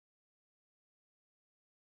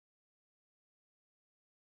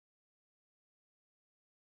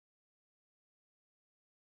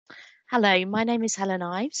Hello, my name is Helen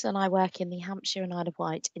Ives and I work in the Hampshire and Isle of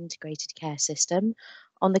Wight Integrated Care System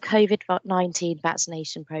on the COVID-19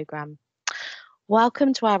 vaccination programme.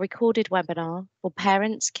 Welcome to our recorded webinar for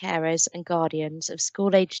parents, carers and guardians of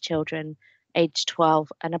school-aged children aged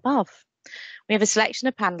 12 and above. We have a selection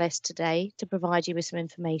of panellists today to provide you with some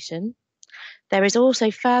information. There is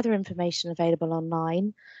also further information available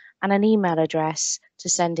online and an email address to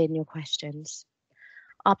send in your questions.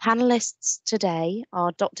 Our panellists today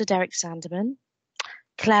are Dr. Derek Sanderman,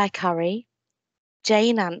 Claire Curry,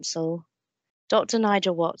 Jane Ansell, Dr.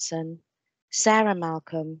 Nigel Watson, Sarah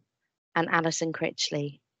Malcolm, and Alison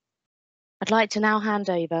Critchley. I'd like to now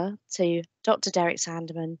hand over to Dr. Derek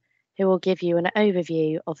Sanderman, who will give you an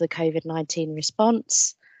overview of the COVID-19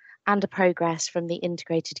 response and a progress from the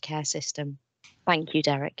integrated care system. Thank you,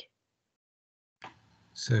 Derek.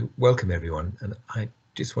 So welcome everyone, and I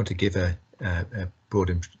just want to give a broad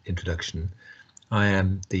introduction. I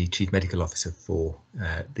am the Chief Medical Officer for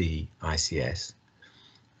the ICS.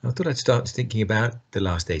 I thought I'd start thinking about the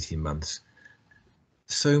last 18 months.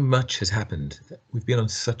 So much has happened. We've been on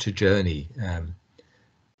such a journey.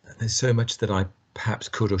 There's so much that I perhaps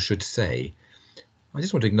could or should say. I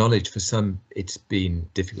just want to acknowledge for some it's been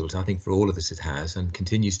difficult. I think for all of us it has and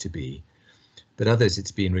continues to be. But others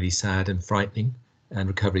it's been really sad and frightening, and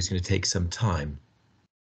recovery is going to take some time.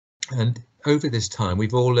 And over this time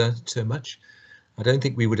we've all learned so much. I don't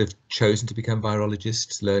think we would have chosen to become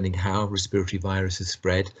virologists, learning how respiratory viruses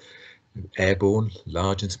spread, airborne,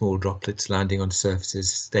 large and small droplets landing on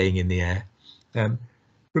surfaces, staying in the air.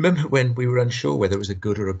 Remember when we were unsure whether it was a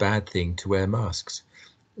good or a bad thing to wear masks,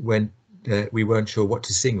 when we weren't sure what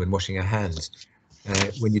to sing when washing our hands,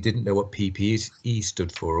 when you didn't know what PPE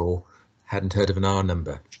stood for or hadn't heard of an R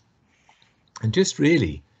number. And just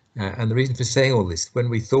really, and the reason for saying all this, when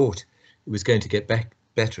we thought it was going to get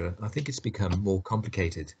better, I think it's become more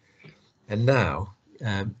complicated. And now,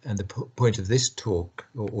 and the point of this talk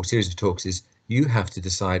or series of talks is you have to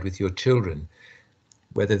decide with your children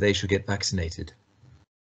whether they should get vaccinated.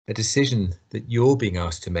 A decision that you're being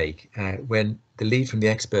asked to make when the lead from the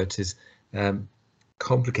experts is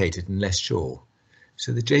complicated and less sure.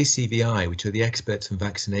 So the JCVI, which are the experts on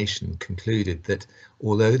vaccination, concluded that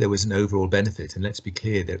although there was an overall benefit, and let's be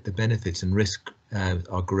clear that the benefits and risk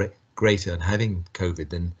are greater in having COVID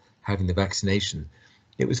than having the vaccination,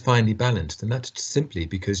 it was finely balanced, and that's simply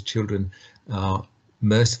because children are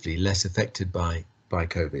mercifully less affected by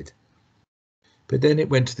COVID. But then it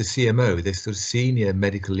went to the CMO, the sort of senior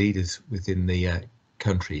medical leaders within the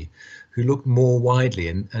country, who looked more widely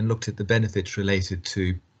and looked at the benefits related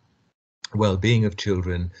to well-being of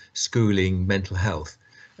children, schooling, mental health.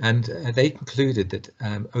 And they concluded that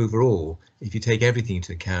overall, if you take everything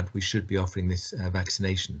into account, we should be offering this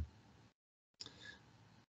vaccination.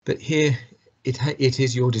 But here, it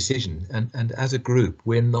is your decision. And as a group,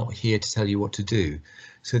 we're not here to tell you what to do.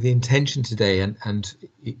 So the intention today, and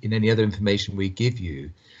in any other information we give you,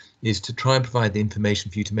 is to try and provide the information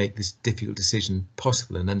for you to make this difficult decision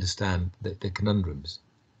possible and understand the conundrums.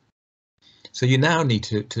 So you now need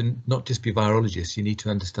to not just be virologists, you need to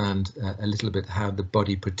understand a little bit how the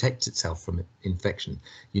body protects itself from infection.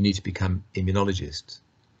 You need to become immunologists.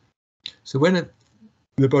 So when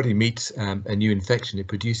the body meets a new infection, it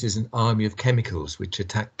produces an army of chemicals which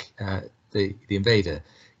attack the invader,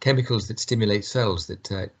 chemicals that stimulate cells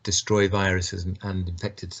that destroy viruses and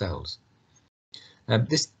infected cells.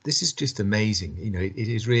 This is just amazing. You know, it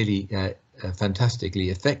is really fantastically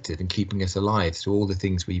effective in keeping us alive through all the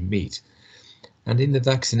things we meet. And in the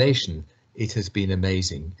vaccination, it has been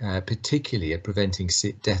amazing, particularly at preventing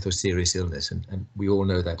death or serious illness, and we all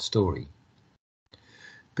know that story.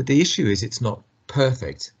 But the issue is it's not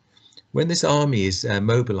perfect. When this army is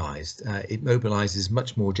mobilized, it mobilizes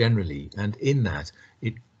much more generally, and in that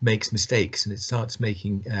it makes mistakes and it starts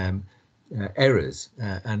making errors,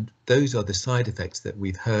 and those are the side effects that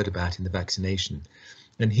we've heard about in the vaccination.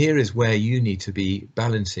 And here is where you need to be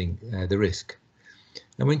balancing the risk.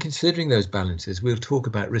 And when considering those balances, we'll talk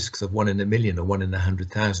about risks of 1 in a million or 1 in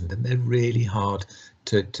 100,000, and they're really hard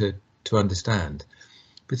to understand.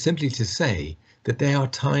 But simply to say that they are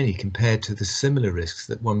tiny compared to the similar risks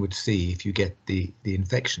that one would see if you get the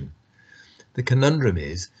infection. The conundrum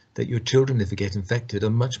is that your children, if they get infected, are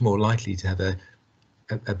much more likely to have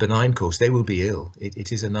a benign course. They will be ill.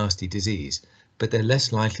 It is a nasty disease, but they're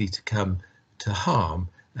less likely to come to harm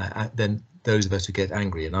than those of us who get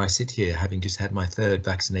angry. And I sit here having just had my 3rd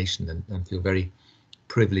vaccination and feel very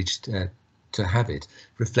privileged to have it,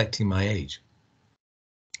 reflecting my age.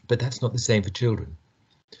 But that's not the same for children.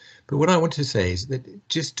 But what I want to say is that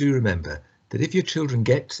just do remember that if your children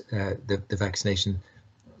get the vaccination,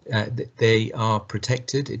 They are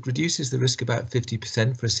protected. It reduces the risk about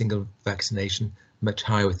 50% for a single vaccination, much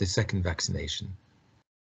higher with the second vaccination.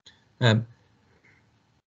 But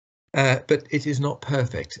it is not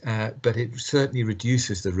perfect, but it certainly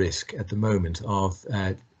reduces the risk at the moment of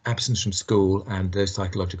absence from school and those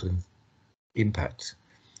psychological impacts.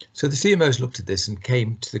 So the CMOs looked at this and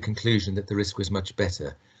came to the conclusion that the risk was much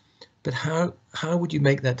better. But how would you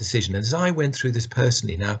make that decision? And as I went through this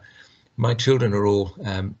personally, now my children are all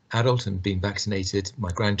adult and being vaccinated. My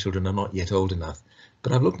grandchildren are not yet old enough.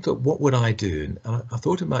 But I've looked at what would I do? And I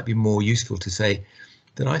thought it might be more useful to say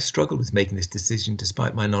that I struggled with making this decision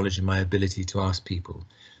despite my knowledge and my ability to ask people.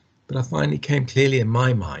 But I finally came clearly in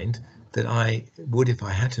my mind that I would, if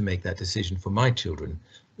I had to make that decision for my children,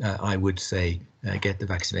 I would say get the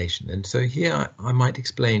vaccination. And so here I might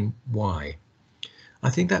explain why. I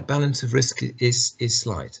think that balance of risk is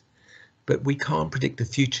slight, but we can't predict the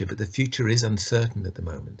future, but the future is uncertain at the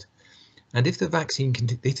moment. And if the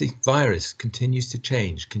if the virus continues to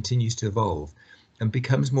change, continues to evolve and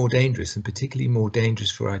becomes more dangerous, and particularly more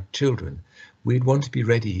dangerous for our children, we'd want to be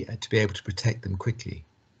ready to be able to protect them quickly.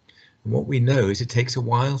 And what we know is it takes a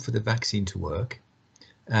while for the vaccine to work,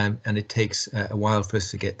 and it takes a while for us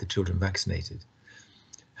to get the children vaccinated.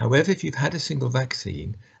 However, if you've had a single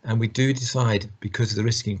vaccine and we do decide, because the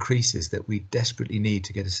risk increases, that we desperately need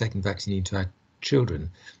to get a second vaccine into our children,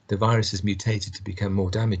 the virus has mutated to become more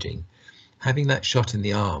damaging, having that shot in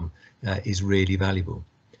the arm is really valuable.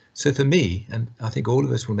 So for me, and I think all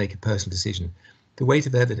of us will make a personal decision, the weight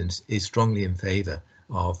of evidence is strongly in favour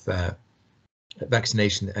of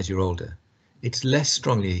vaccination as you're older. It's less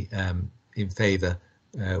strongly in favour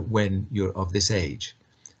when you're of this age.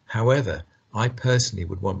 However, I personally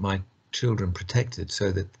would want my children protected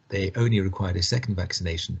so that they only required a second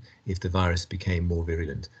vaccination if the virus became more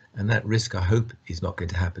virulent. And that risk, I hope, is not going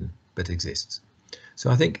to happen, but exists. So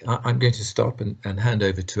I think I'm going to stop and hand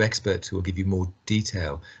over to experts who will give you more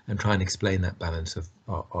detail and try and explain that balance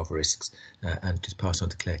of risks, and just pass on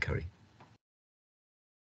to Claire Curry.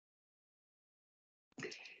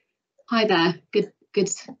 Hi there.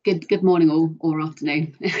 Good morning or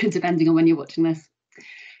afternoon, depending on when you're watching this.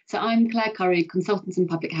 So I'm Claire Curry, consultant in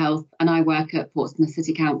public health, and I work at Portsmouth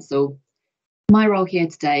City Council. My role here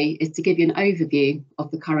today is to give you an overview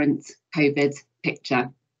of the current COVID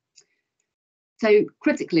picture. So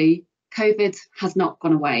critically, COVID has not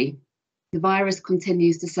gone away. The virus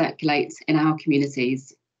continues to circulate in our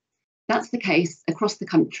communities. That's the case across the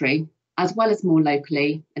country, as well as more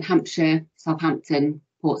locally in Hampshire, Southampton,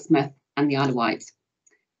 Portsmouth and the Isle of Wight.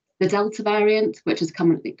 The Delta variant, which is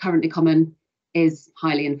currently common, is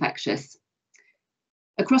highly infectious.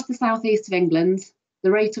 Across the southeast of England, the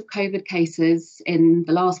rate of COVID cases in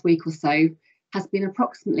the last week or so has been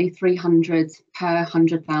approximately 300 per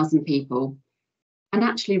 100,000 people. And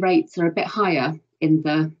actually rates are a bit higher in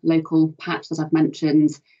the local patch that I've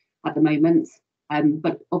mentioned at the moment,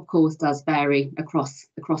 but of course does vary across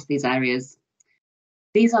these areas.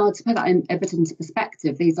 These are, to put that a bit into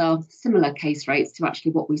perspective, these are similar case rates to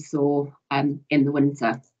actually what we saw in the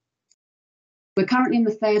winter. We're currently in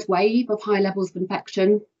the third wave of high levels of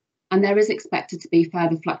infection, and there is expected to be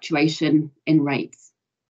further fluctuation in rates.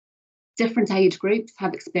 Different age groups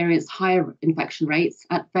have experienced higher infection rates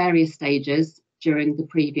at various stages during the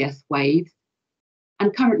previous wave,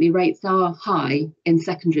 and currently rates are high in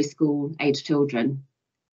secondary school age children.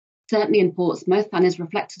 Certainly in Portsmouth, and is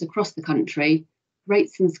reflected across the country,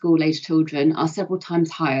 rates in school age children are several times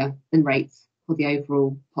higher than rates for the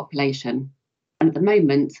overall population. And at the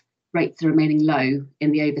moment, rates are remaining low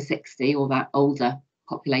in the over 60 or that older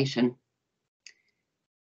population.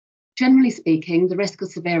 Generally speaking, the risk of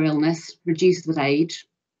severe illness reduces with age,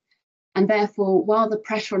 and therefore, while the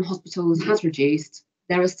pressure on hospitals has reduced,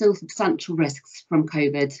 there are still substantial risks from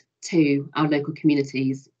COVID to our local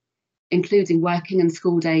communities, including working and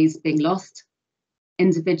school days being lost,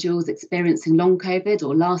 individuals experiencing long COVID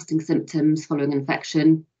or lasting symptoms following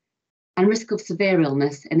infection, and risk of severe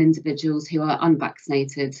illness in individuals who are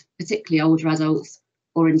unvaccinated, particularly older adults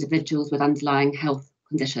or individuals with underlying health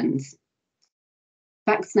conditions.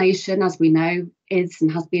 Vaccination, as we know, is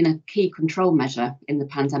and has been a key control measure in the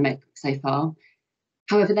pandemic so far.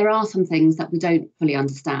 However, there are some things that we don't fully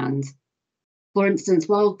understand. For instance,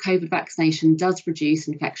 while COVID vaccination does reduce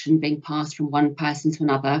infection being passed from one person to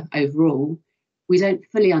another overall, we don't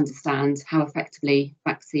fully understand how effectively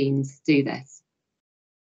vaccines do this.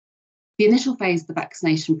 The initial phase of the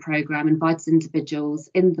vaccination programme invites individuals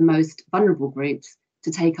in the most vulnerable groups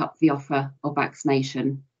to take up the offer of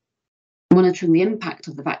vaccination. Monitoring the impact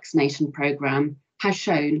of the vaccination programme has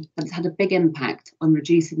shown that it's had a big impact on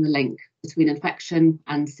reducing the link between infection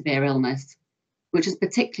and severe illness. which is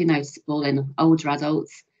particularly noticeable in older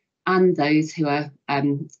adults and those who are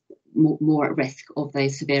more at risk of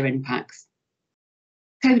those severe impacts.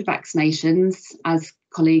 COVID vaccinations, as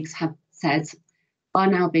colleagues have said, are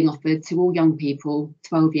now being offered to all young people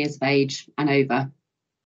 12 years of age and over.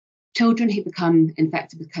 Children who become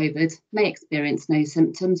infected with COVID may experience no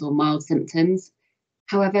symptoms or mild symptoms.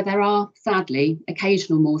 However, there are, sadly,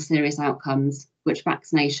 occasional more serious outcomes which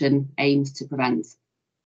vaccination aims to prevent.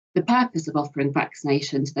 The purpose of offering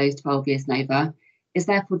vaccination to those 12 years and over is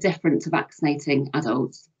therefore different to vaccinating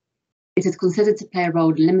adults. It is considered to play a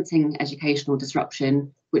role in limiting educational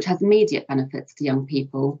disruption, which has immediate benefits to young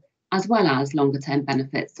people, as well as longer-term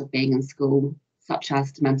benefits of being in school, such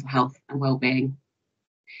as to mental health and well-being.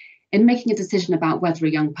 In making a decision about whether a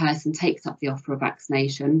young person takes up the offer of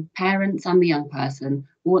vaccination, parents and the young person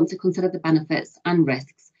will want to consider the benefits and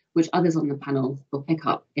risks, which others on the panel will pick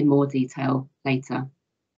up in more detail later.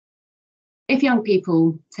 If young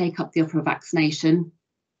people take up the offer of vaccination,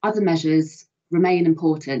 other measures remain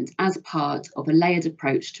important as part of a layered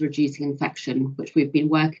approach to reducing infection, which we've been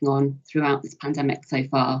working on throughout this pandemic so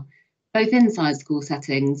far, both inside school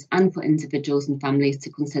settings and for individuals and families to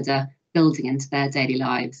consider building into their daily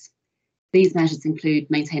lives. These measures include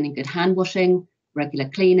maintaining good hand washing, regular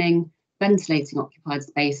cleaning, ventilating occupied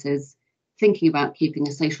spaces, thinking about keeping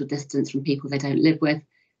a social distance from people they don't live with,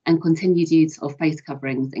 and continued use of face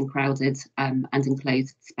coverings in crowded and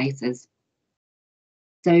enclosed spaces.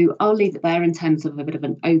 So I'll leave it there in terms of a bit of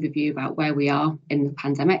an overview about where we are in the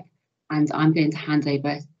pandemic, and I'm going to hand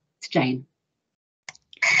over to Jane.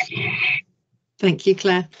 Thank you,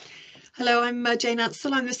 Claire. Hello, I'm Jane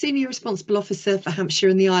Ansell. I'm the Senior Responsible Officer for Hampshire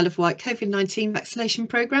and the Isle of Wight COVID-19 vaccination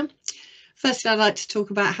programme. Firstly, I'd like to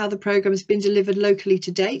talk about how the programme has been delivered locally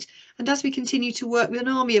to date, and as we continue to work with an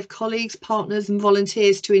army of colleagues, partners and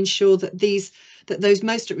volunteers to ensure that those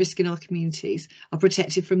most at risk in our communities are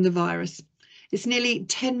protected from the virus. It's nearly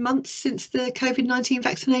 10 months since the COVID-19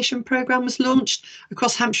 vaccination programme was launched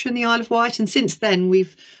across Hampshire and the Isle of Wight, and since then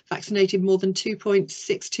we've vaccinated more than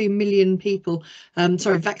 2.62 million people,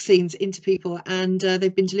 vaccines into people, and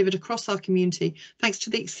they've been delivered across our community thanks to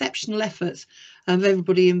the exceptional efforts of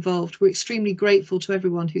everybody involved. We're extremely grateful to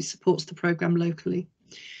everyone who supports the programme locally.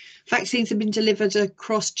 Vaccines have been delivered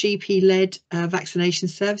across GP-led vaccination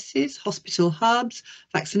services, hospital hubs,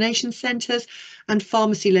 vaccination centres and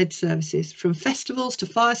pharmacy-led services, from festivals to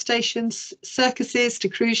fire stations, circuses to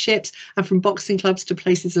cruise ships, and from boxing clubs to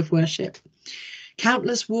places of worship.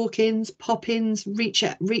 Countless walk-ins, pop-ins,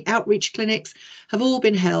 outreach clinics have all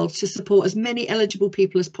been held to support as many eligible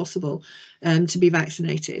people as possible to be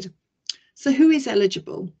vaccinated. So who is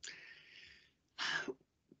eligible?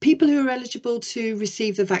 People who are eligible to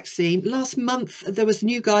receive the vaccine. Last month, there was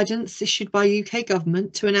new guidance issued by UK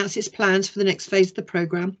government to announce its plans for the next phase of the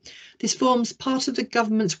programme. This forms part of the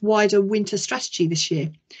government's wider winter strategy this year.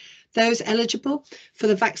 Those eligible for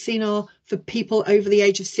the vaccine are for people over the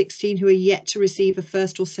age of 16 who are yet to receive a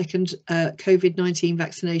first or second COVID-19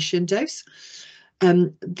 vaccination dose.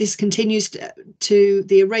 This continues to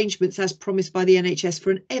the arrangements as promised by the NHS for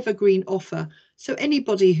an evergreen offer. So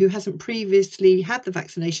anybody who hasn't previously had the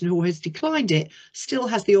vaccination or has declined it still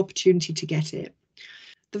has the opportunity to get it.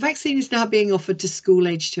 The vaccine is now being offered to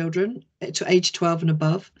school-age children to age 12 and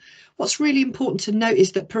above. What's really important to note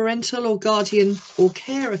is that parental or guardian or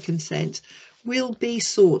carer consent will be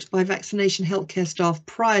sought by vaccination healthcare staff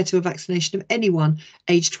prior to a vaccination of anyone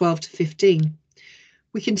aged 12 to 15.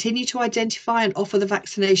 We continue to identify and offer the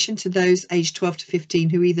vaccination to those aged 12 to 15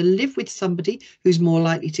 who either live with somebody who's more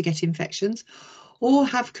likely to get infections or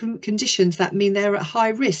have conditions that mean they're at high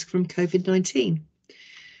risk from COVID-19.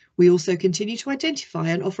 We also continue to identify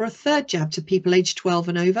and offer a third jab to people aged 12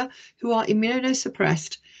 and over who are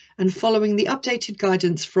immunosuppressed and following the updated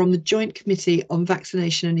guidance from the Joint Committee on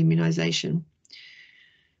Vaccination and Immunisation.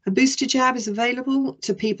 A booster jab is available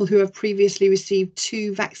to people who have previously received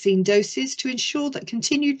 2 vaccine doses to ensure that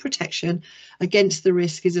continued protection against the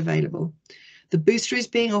risk is available. The booster is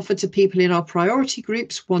being offered to people in our priority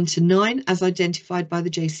groups 1 to 9 as identified by the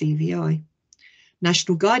JCVI.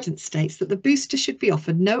 National guidance states that the booster should be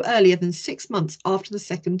offered no earlier than 6 months after the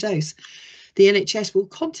second dose. The NHS will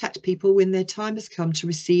contact people when their time has come to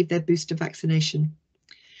receive their booster vaccination.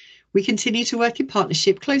 We continue to work in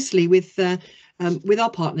partnership closely with our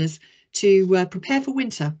partners to prepare for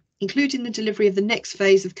winter, including the delivery of the next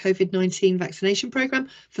phase of COVID-19 vaccination programme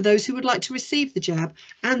for those who would like to receive the jab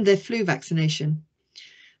and their flu vaccination.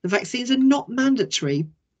 The vaccines are not mandatory,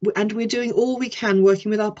 and we're doing all we can working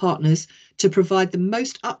with our partners to provide the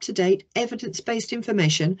most up-to-date evidence-based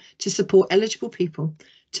information to support eligible people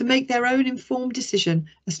to make their own informed decision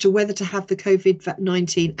as to whether to have the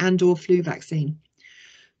COVID-19 and/or flu vaccine.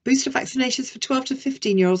 Booster vaccinations for 12 to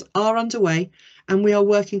 15-year-olds are underway, and we are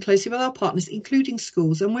working closely with our partners, including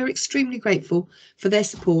schools, and we're extremely grateful for their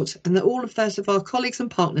support and that all of those of our colleagues and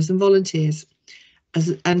partners and volunteers,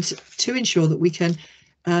 and to ensure that we can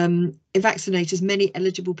vaccinate as many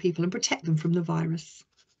eligible people and protect them from the virus.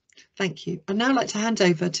 Thank you. I'd now like to hand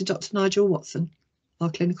over to Dr. Nigel Watson, our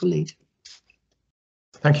clinical lead.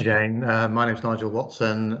 Thank you, Jane. My name is Nigel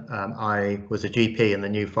Watson. I was a GP in the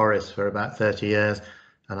New Forest for about 30 years,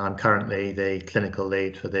 and I'm currently the clinical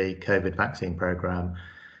lead for the COVID vaccine programme.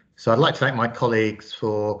 So I'd like to thank my colleagues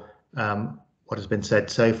for what has been said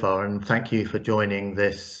so far, and thank you for joining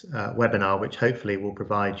this webinar, which hopefully will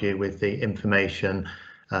provide you with the information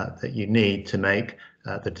that you need to make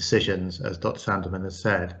the decisions, as Dr. Sanderman has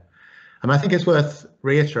said. And I think it's worth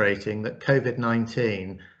reiterating that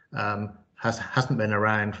COVID-19 hasn't been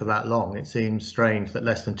around for that long. It seems strange that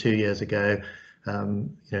less than 2 years ago,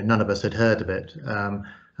 none of us had heard of it.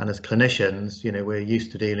 And as clinicians, we're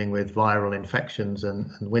used to dealing with viral infections and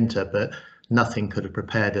winter, but nothing could have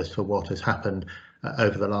prepared us for what has happened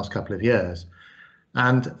over the last couple of years.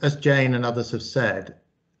 And as Jane and others have said,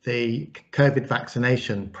 the COVID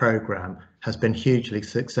vaccination programme has been hugely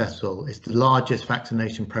successful. It's the largest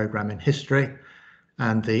vaccination programme in history,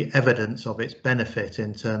 and the evidence of its benefit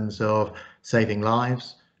in terms of saving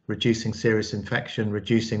lives, reducing serious infection,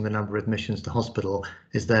 reducing the number of admissions to hospital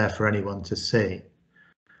is there for anyone to see.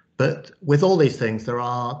 But with all these things, there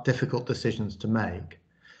are difficult decisions to make.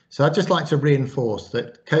 So I'd just like to reinforce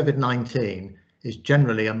that COVID-19 is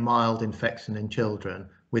generally a mild infection in children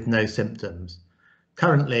with no symptoms.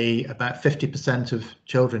 Currently, about 50% of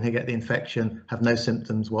children who get the infection have no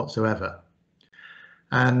symptoms whatsoever.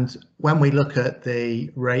 And when we look at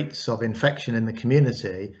the rates of infection in the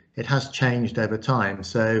community, it has changed over time.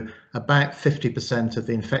 So about 50% of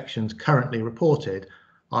the infections currently reported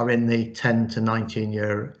are in the 10 to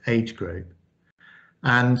 19-year age group.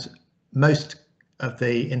 And most of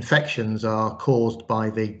the infections are caused by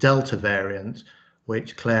the Delta variant,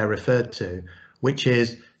 which Claire referred to, which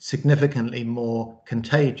is significantly more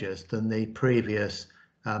contagious than the previous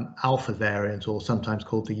Alpha variant, or sometimes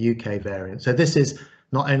called the UK variant. So this is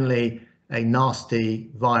not only a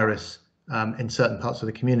nasty virus in certain parts of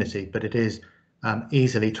the community, but it is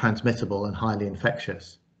easily transmittable and highly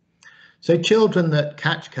infectious. So children that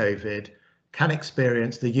catch COVID can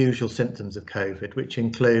experience the usual symptoms of COVID, which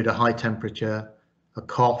include a high temperature, a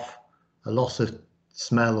cough, a loss of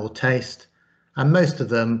smell or taste, and most of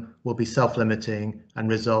them will be self-limiting and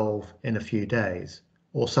resolve in a few days,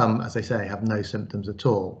 or some, as I say, have no symptoms at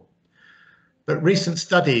all. But recent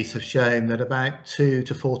studies have shown that about 2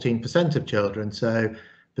 to 14% of children, so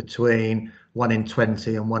between 1 in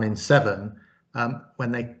 20 and 1 in 7,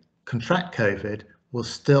 when they contract COVID, will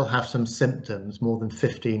still have some symptoms more than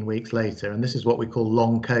 15 weeks later. And this is what we call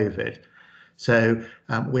long COVID. So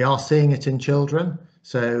we are seeing it in children.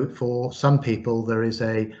 So for some people, there is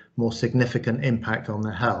a more significant impact on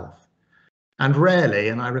their health. And rarely,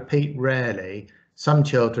 and I repeat rarely, some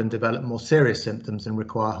children develop more serious symptoms and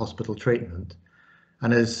require hospital treatment.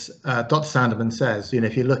 And as Dr. Sanderman says,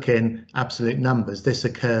 if you look in absolute numbers, this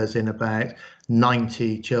occurs in about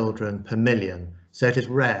 90 children per million. So it is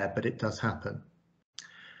rare, but it does happen.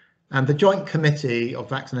 And the Joint Committee of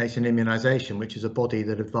Vaccination and Immunisation, which is a body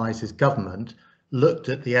that advises government, looked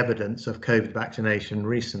at the evidence of COVID vaccination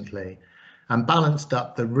recently and balanced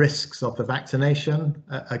up the risks of the vaccination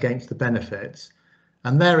against the benefits.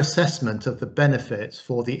 And their assessment of the benefits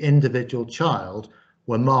for the individual child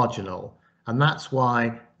were marginal. And that's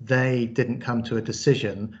why they didn't come to a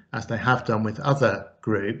decision, as they have done with other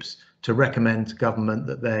groups, to recommend to government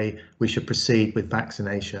that we should proceed with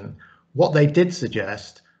vaccination. What they did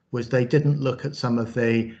suggest was they didn't look at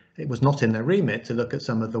it was not in their remit to look at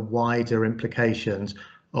some of the wider implications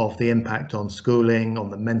of the impact on schooling, on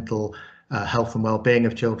the mental health and well-being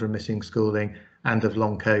of children missing schooling, and of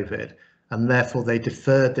long COVID. And therefore they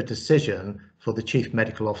deferred the decision for the chief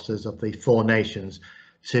medical officers of the 4 nations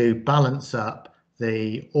to balance up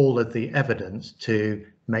all of the evidence to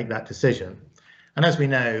make that decision. And as we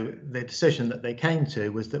know, the decision that they came to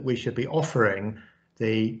was that we should be offering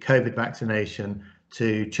the COVID vaccination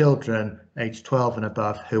to children aged 12 and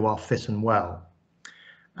above who are fit and well.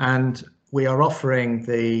 And we are offering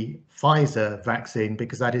the Pfizer vaccine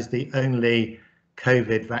because that is the only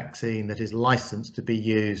COVID vaccine that is licensed to be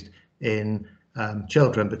used in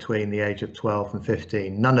children between the age of 12 and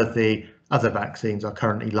 15. None of the other vaccines are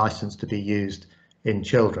currently licensed to be used in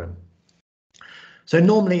children. So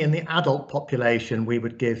normally in the adult population, we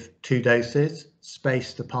would give 2 doses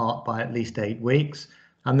spaced apart by at least 8 weeks.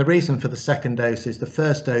 And the reason for the second dose is the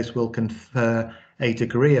first dose will confer a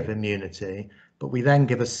degree of immunity, but we then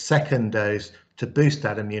give a second dose to boost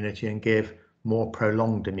that immunity and give more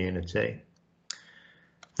prolonged immunity.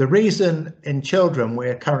 The reason in children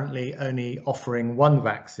we're currently only offering one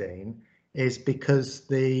vaccine is because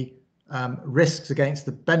the risks against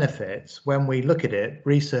the benefits, when we look at it,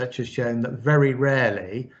 research has shown that very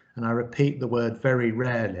rarely, and I repeat the word very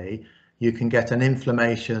rarely, you can get an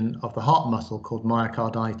inflammation of the heart muscle called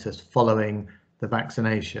myocarditis following the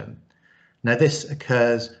vaccination. Now, this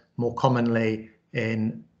occurs more commonly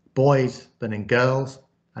in boys than in girls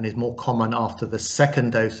and is more common after the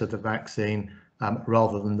second dose of the vaccine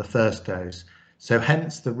rather than the first dose. So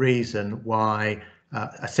hence the reason why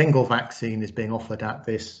a single vaccine is being offered at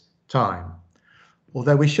this time.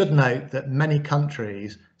 Although we should note that many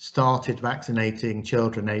countries started vaccinating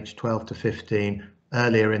children aged 12 to 15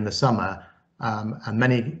 earlier in the summer, and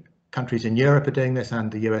many countries in Europe are doing this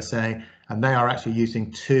and the USA, and they are actually using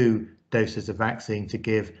 2 doses of vaccine to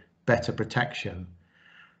give better protection.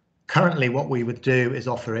 Currently, what we would do is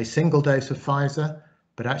offer a single dose of Pfizer,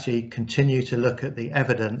 but actually continue to look at the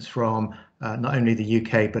evidence from not only the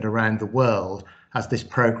UK but around the world as this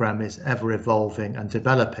programme is ever evolving and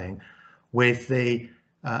developing, with the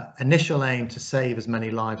initial aim to save as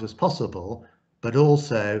many lives as possible, but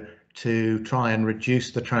also to try and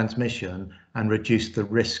reduce the transmission and reduce the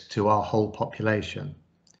risk to our whole population.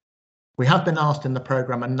 We have been asked in the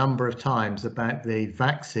programme a number of times about the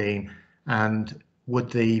vaccine and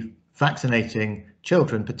would the vaccinating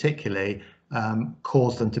children particularly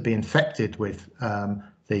cause them to be infected with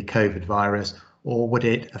the COVID virus, or would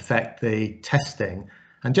it affect the testing?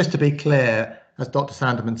 And just to be clear, as Dr.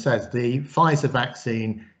 Sanderman says, the Pfizer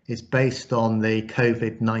vaccine is based on the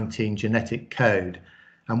COVID-19 genetic code.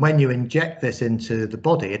 And when you inject this into the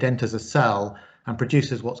body, it enters a cell and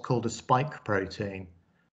produces what's called a spike protein.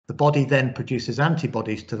 The body then produces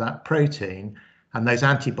antibodies to that protein, and those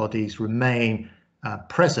antibodies remain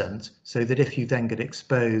present, so that if you then get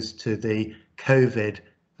exposed to the COVID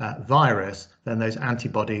virus, then those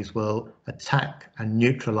antibodies will attack and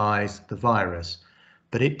neutralize the virus.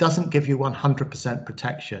 But it doesn't give you 100%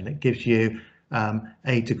 protection. It gives you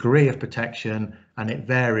a degree of protection, and it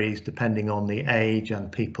varies depending on the age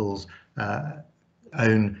and people's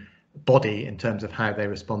own body in terms of how they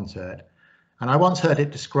respond to it. And I once heard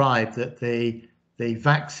it described that the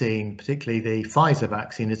vaccine, particularly the Pfizer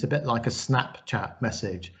vaccine, is a bit like a Snapchat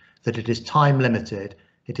message, that it is time limited.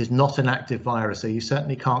 It is not an active virus, so you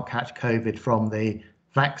certainly can't catch COVID from the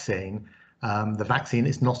vaccine. The vaccine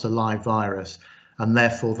is not a live virus, and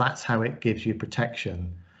therefore that's how it gives you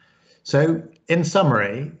protection. So in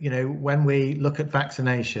summary, you know, when we look at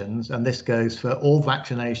vaccinations, and this goes for all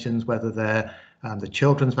vaccinations, whether they're the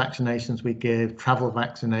children's vaccinations we give, travel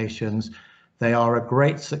vaccinations, they are a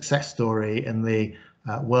great success story in the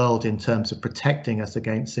world in terms of protecting us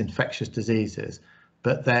against infectious diseases,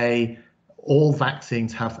 but all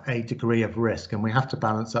vaccines have a degree of risk, and we have to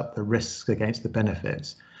balance up the risks against the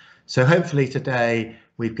benefits. So hopefully today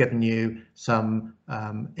we've given you some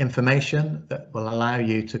information that will allow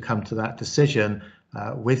you to come to that decision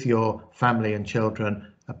with your family and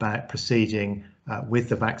children about proceeding with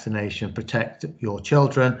the vaccination, protect your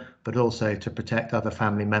children, but also to protect other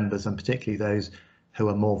family members, and particularly those who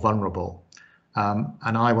are more vulnerable.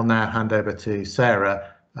 And I will now hand over to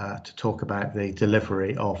Sarah to talk about the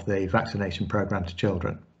delivery of the vaccination programme to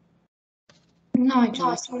children.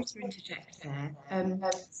 Nigel, sorry to interject there.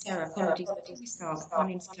 Sarah, apologies. Before we start, my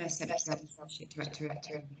name's Claire Secretary, Associate Director of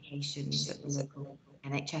Communications at the local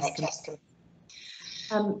NHS.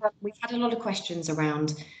 We've had a lot of questions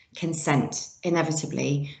around consent,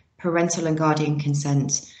 inevitably, parental and guardian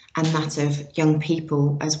consent, and that of young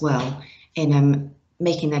people as well, in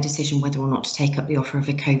making their decision whether or not to take up the offer of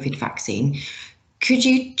a COVID vaccine. Could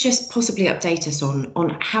you just possibly update us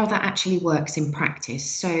on how that actually works in practice?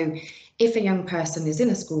 So if a young person is in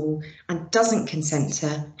a school and doesn't consent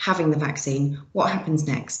to having the vaccine, what happens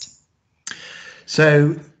next?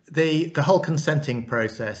 So the whole consenting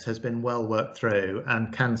process has been well worked through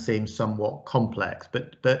and can seem somewhat complex,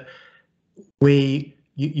 but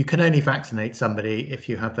you can only vaccinate somebody if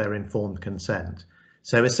you have their informed consent.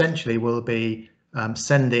 So essentially we'll be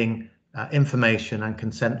sending information and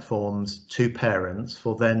consent forms to parents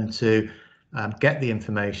for them to get the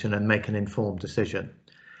information and make an informed decision.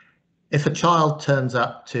 If a child turns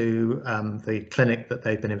up to the clinic that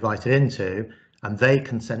they've been invited into and they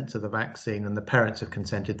consent to the vaccine and the parents have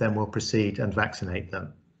consented, then we'll proceed and vaccinate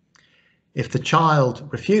them. If the child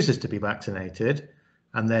refuses to be vaccinated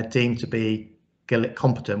and they're deemed to be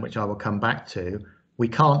competent, which I will come back to, we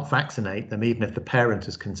can't vaccinate them even if the parent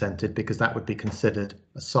has consented, because that would be considered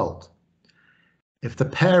assault. If the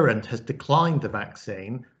parent has declined the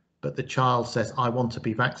vaccine, but the child says, I want to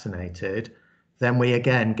be vaccinated, then we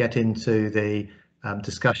again get into the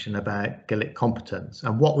discussion about Gillick competence.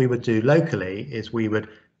 And what we would do locally is we would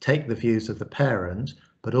take the views of the parent,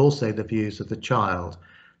 but also the views of the child.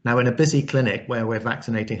 Now, in a busy clinic where we're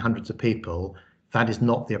vaccinating hundreds of people, that is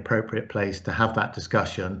not the appropriate place to have that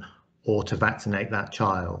discussion or to vaccinate that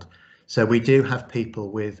child. So we do have people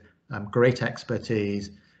with great expertise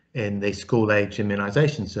in the school age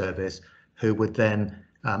immunisation service who would then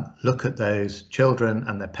look at those children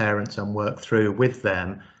and their parents and work through with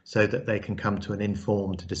them so that they can come to an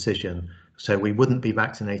informed decision. So we wouldn't be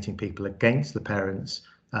vaccinating people against the parents'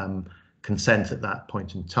 consent at that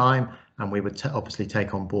point in time, and we would obviously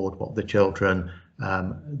take on board what the children,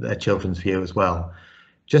 their children's view as well.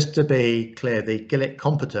 Just to be clear, the Gillick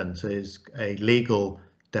competence is a legal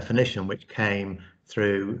definition which came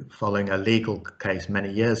through following a legal case many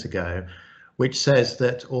years ago, which says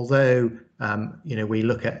that although we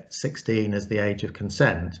look at 16 as the age of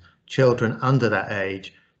consent, children under that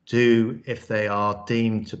age do, if they are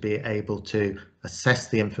deemed to be able to assess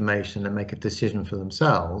the information and make a decision for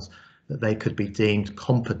themselves, that they could be deemed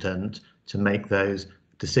competent to make those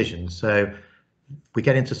decisions. So we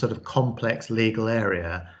get into sort of complex legal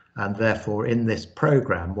area, and therefore in this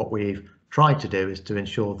programme what we've tried to do is to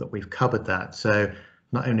ensure that we've covered that, so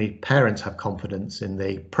not only parents have confidence in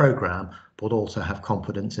the programme but also have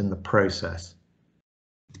confidence in the process.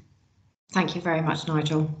 Thank you very much,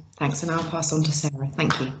 Nigel. Thanks, and I'll pass on to Sarah.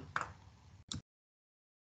 Thank you.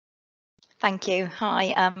 Thank you.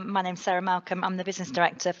 Hi, my name's Sarah Malcolm. I'm the Business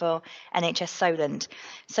Director for NHS Solent.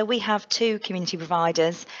 So we have two community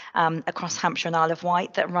providers across Hampshire and Isle of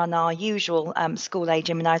Wight that run our usual school age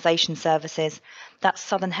immunisation services. That's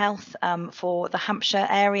Southern Health for the Hampshire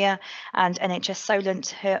area, and NHS Solent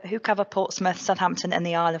who cover Portsmouth, Southampton and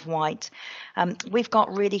the Isle of Wight. We've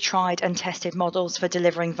got really tried and tested models for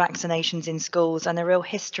delivering vaccinations in schools and a real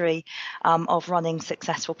history of running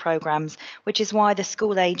successful programmes, which is why the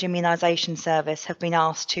school age immunisation service have been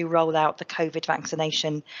asked to roll out the COVID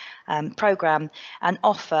vaccination programme and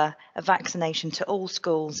offer a vaccination to all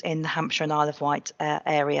schools in the Hampshire and Isle of Wight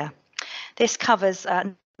area. This covers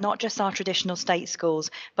not just our traditional state schools,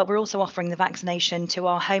 but we're also offering the vaccination to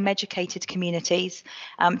our home educated communities,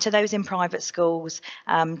 to those in private schools,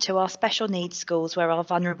 to our special needs schools where our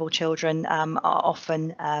vulnerable children are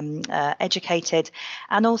often educated,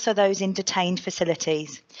 and also those in detained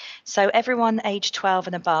facilities. So everyone aged 12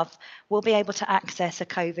 and above will be able to access a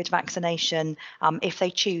COVID vaccination if they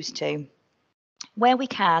choose to. Where we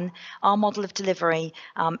can, our model of delivery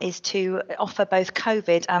is to offer both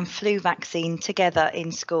COVID and flu vaccine together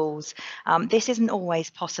in schools. This isn't always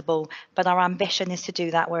possible, but our ambition is to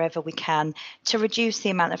do that wherever we can to reduce the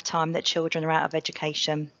amount of time that children are out of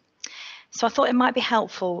education. So I thought it might be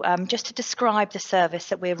helpful just to describe the service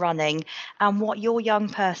that we're running and what your young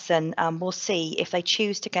person will see if they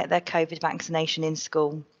choose to get their COVID vaccination in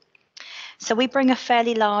school. So we bring a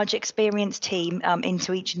fairly large experienced team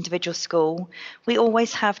into each individual school. We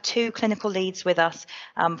always have two clinical leads with us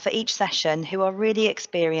for each session who are really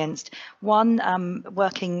experienced. One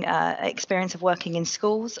experience of working in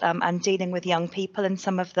schools and dealing with young people and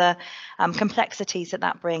some of the complexities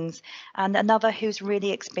that brings, and another who's really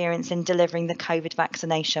experienced in delivering the COVID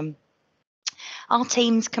vaccination. Our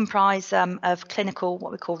teams comprise of clinical,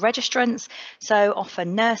 what we call registrants, so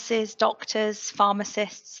often nurses, doctors,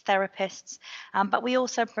 pharmacists, therapists, but we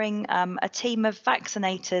also bring a team of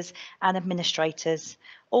vaccinators and administrators.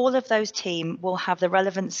 All of those teams will have the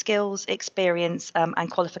relevant skills, experience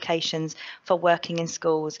and qualifications for working in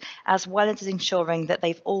schools, as well as ensuring that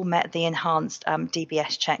they've all met the enhanced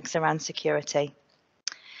DBS checks around security.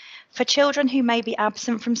 For children who may be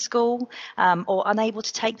absent from school or unable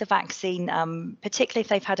to take the vaccine, particularly if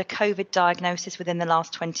they've had a COVID diagnosis within the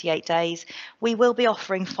last 28 days, we will be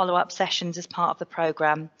offering follow-up sessions as part of the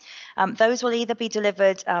programme. Those will either be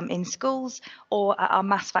delivered in schools or at our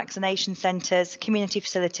mass vaccination centres, community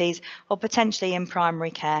facilities, or potentially in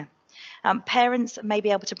primary care. Parents may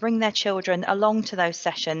be able to bring their children along to those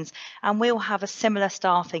sessions, and we'll have a similar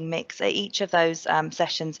staffing mix at each of those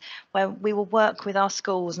sessions where we will work with our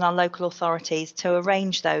schools and our local authorities to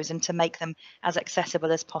arrange those and to make them as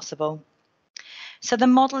accessible as possible. So the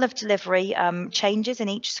model of delivery changes in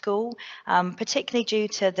each school, particularly due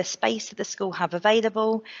to the space that the school have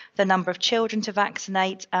available, the number of children to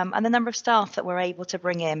vaccinate, and the number of staff that we're able to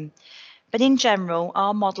bring in. But in general,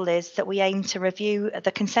 our model is that we aim to review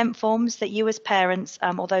the consent forms that you as parents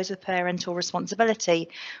or those with parental responsibility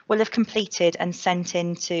will have completed and sent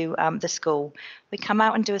into the school. We come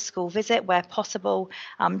out and do a school visit where possible,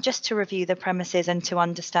 just to review the premises and to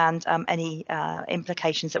understand any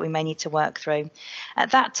implications that we may need to work through.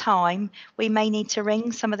 At that time, we may need to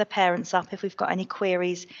ring some of the parents up if we've got any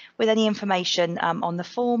queries with any information on the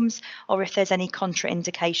forms, or if there's any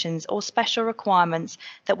contraindications or special requirements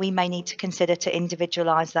that we may need to consider to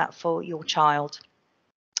individualise that for your child.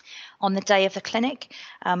 On the day of the clinic,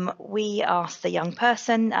 we ask the young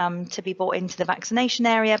person to be brought into the vaccination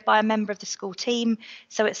area by a member of the school team,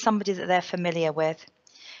 so it's somebody that they're familiar with.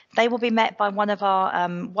 They will be met by one of our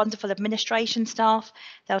wonderful administration staff.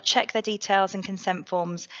 They'll check their details and consent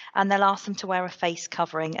forms, and they'll ask them to wear a face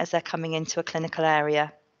covering as they're coming into a clinical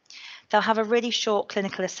area. They'll have a really short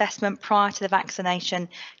clinical assessment prior to the vaccination,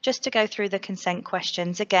 just to go through the consent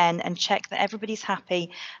questions again and check that everybody's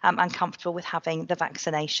happy and comfortable with having the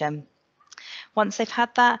vaccination. Once they've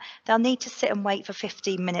had that, they'll need to sit and wait for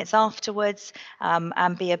 15 minutes afterwards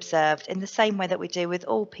and be observed in the same way that we do with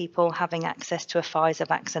all people having access to a Pfizer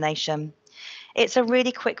vaccination. It's a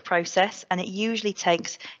really quick process, and it usually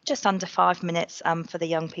takes just under 5 minutes for the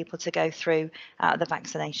young people to go through the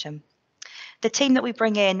vaccination. The team that we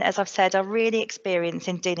bring in, as I've said, are really experienced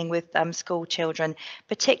in dealing with school children,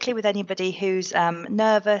 particularly with anybody who's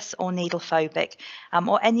nervous or needle phobic,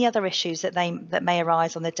 or any other issues that may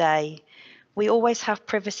arise on the day. We always have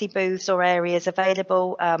privacy booths or areas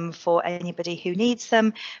available for anybody who needs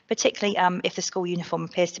them, particularly if the school uniform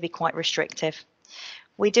appears to be quite restrictive.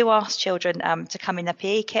 We do ask children to come in a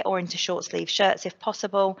PE kit or into short sleeve shirts if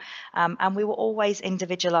possible, and we will always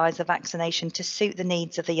individualise the vaccination to suit the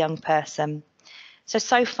needs of the young person.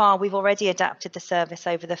 So far, we've already adapted the service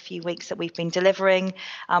over the few weeks that we've been delivering.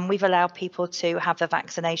 We've allowed people to have the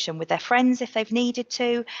vaccination with their friends if they've needed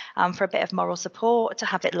to, for a bit of moral support, to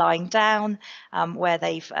have it lying down where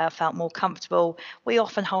they've felt more comfortable. We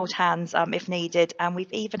often hold hands if needed, and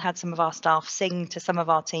we've even had some of our staff sing to some of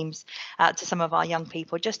our teams, to some of our young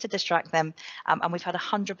people, just to distract them. And we've had a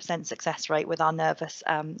 100% success rate with our nervous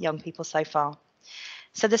young people so far.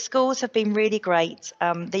 So the schools have been really great.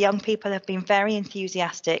 The young people have been very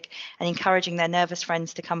enthusiastic and encouraging their nervous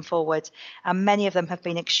friends to come forward, and many of them have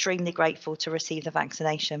been extremely grateful to receive the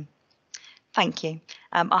vaccination. Thank you.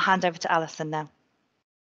 I'll hand over to Alison now.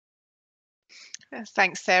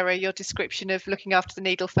 Thanks, Sarah. Your description of looking after the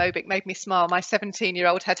needle phobic made me smile. My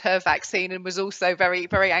 17-year-old had her vaccine and was also very,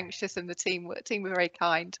 very anxious, and the team were very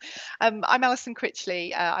kind. I'm Alison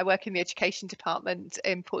Critchley. I work in the education department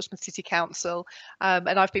in Portsmouth City Council,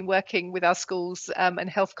 and I've been working with our schools and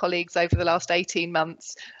health colleagues over the last 18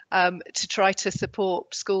 months to try to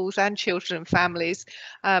support schools and children and families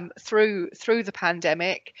through the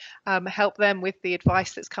pandemic, help them with the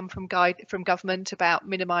advice that's come from government about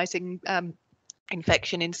minimising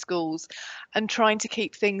infection in schools, and trying to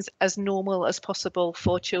keep things as normal as possible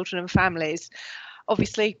for children and families.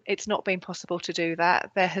 Obviously, it's not been possible to do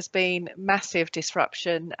that. There has been massive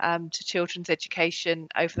disruption to children's education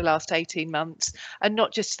over the last 18 months, and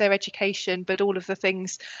not just their education, but all of the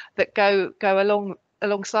things that go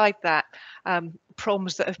alongside that.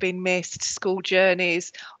 Proms that have been missed, school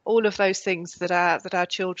journeys, all of those things that our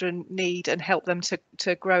children need and help them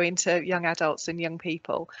to grow into young adults and young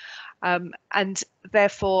people. And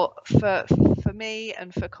therefore, for me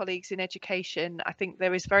and for colleagues in education, I think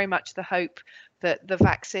there is very much the hope that the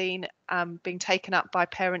vaccine being taken up by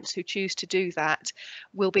parents who choose to do that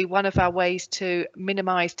will be one of our ways to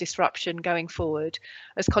minimise disruption going forward.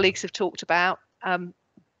 As colleagues have talked about,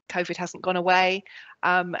 COVID hasn't gone away.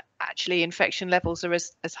 Actually, infection levels are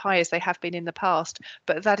as high as they have been in the past,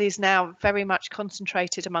 but that is now very much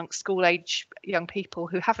concentrated amongst school age young people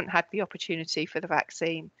who haven't had the opportunity for the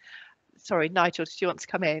vaccine. Sorry, Nigel, did you want to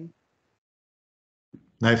come in?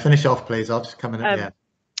 No, finish off, please. I'll just come in at the end.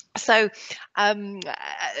 So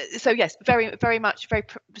yes, very much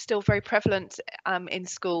still very prevalent in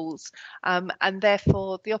schools, and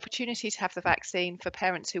therefore the opportunity to have the vaccine for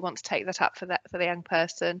parents who want to take that up for the young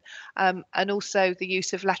person, and also the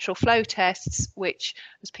use of lateral flow tests, which,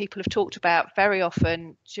 as people have talked about, very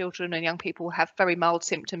often children and young people have very mild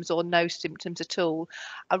symptoms or no symptoms at all,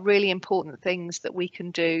 are really important things that we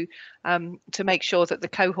can do to make sure that the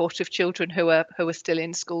cohort of children who are still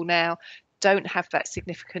in school now don't have that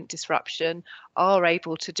significant disruption, are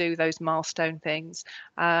able to do those milestone things,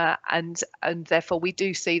 and therefore we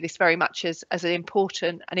do see this very much as an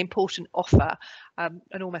important offer.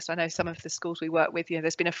 And almost, I know some of the schools we work with,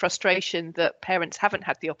 there's been a frustration that parents haven't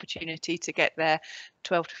had the opportunity to get their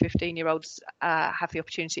 12 to 15-year-olds have the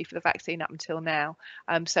opportunity for the vaccine up until now.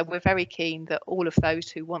 So we're very keen that all of those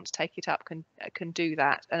who want to take it up can do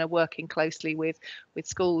that, and are working closely with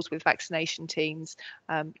schools, with vaccination teams,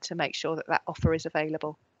 to make sure that offer is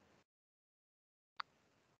available.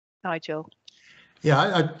 Nigel.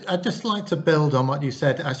 Yeah, I'd just like to build on what you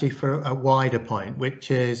said, actually, for a wider point,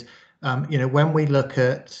 which is, when we look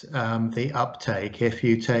at the uptake, if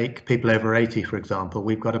you take people over 80, for example,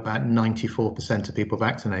 we've got about 94% of people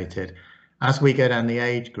vaccinated. As we go down the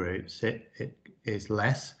age groups, it is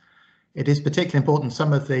less. It is particularly important.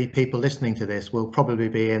 Some of the people listening to this will probably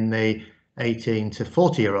be in the 18 to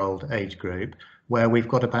 40-year-old age group, where we've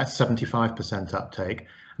got about 75% uptake.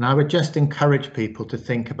 And I would just encourage people to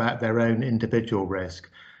think about their own individual risk.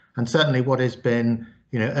 And certainly what has been,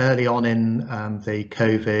 early on in the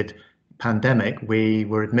COVID pandemic, we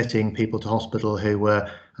were admitting people to hospital who were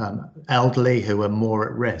elderly, who were more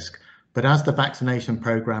at risk. But as the vaccination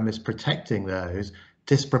programme is protecting those,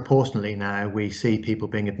 disproportionately now we see people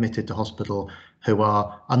being admitted to hospital who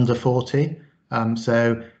are under 40.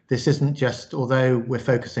 So this isn't just, although we're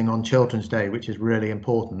focusing on Children's Day, which is really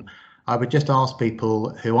important, I would just ask people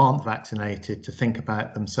who aren't vaccinated to think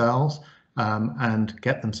about themselves and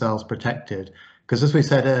get themselves protected. Because as we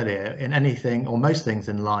said earlier, in anything or most things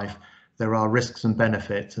in life, there are risks and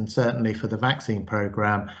benefits. And certainly for the vaccine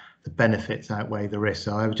programme, the benefits outweigh the risks.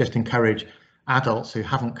 So I would just encourage adults who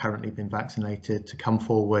haven't currently been vaccinated to come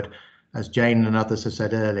forward. As Jane and others have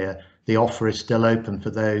said earlier, the offer is still open for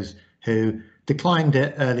those who declined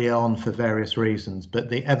it early on for various reasons, but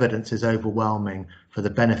the evidence is overwhelming for the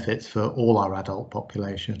benefits for all our adult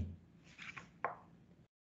population.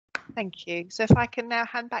 Thank you. So if I can now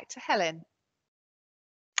hand back to Helen.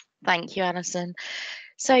 Thank you, Alison.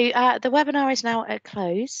 So the webinar is now at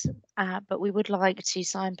close, but we would like to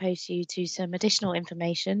signpost you to some additional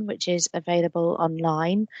information which is available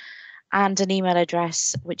online and an email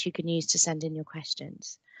address which you can use to send in your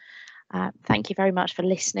questions. Thank you very much for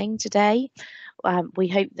listening today. We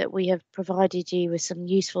hope that we have provided you with some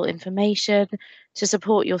useful information to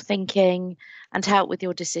support your thinking and help with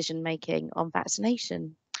your decision making on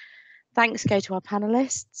vaccination. Thanks go to our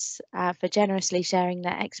panelists for generously sharing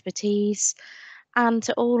their expertise, and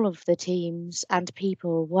to all of the teams and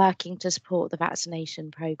people working to support the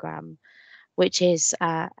vaccination programme, which is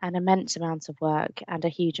an immense amount of work and a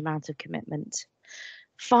huge amount of commitment.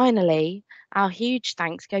 Finally, our huge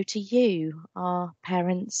thanks go to you, our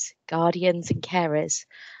parents, guardians and carers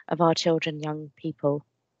of our children and young people.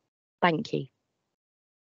 Thank you.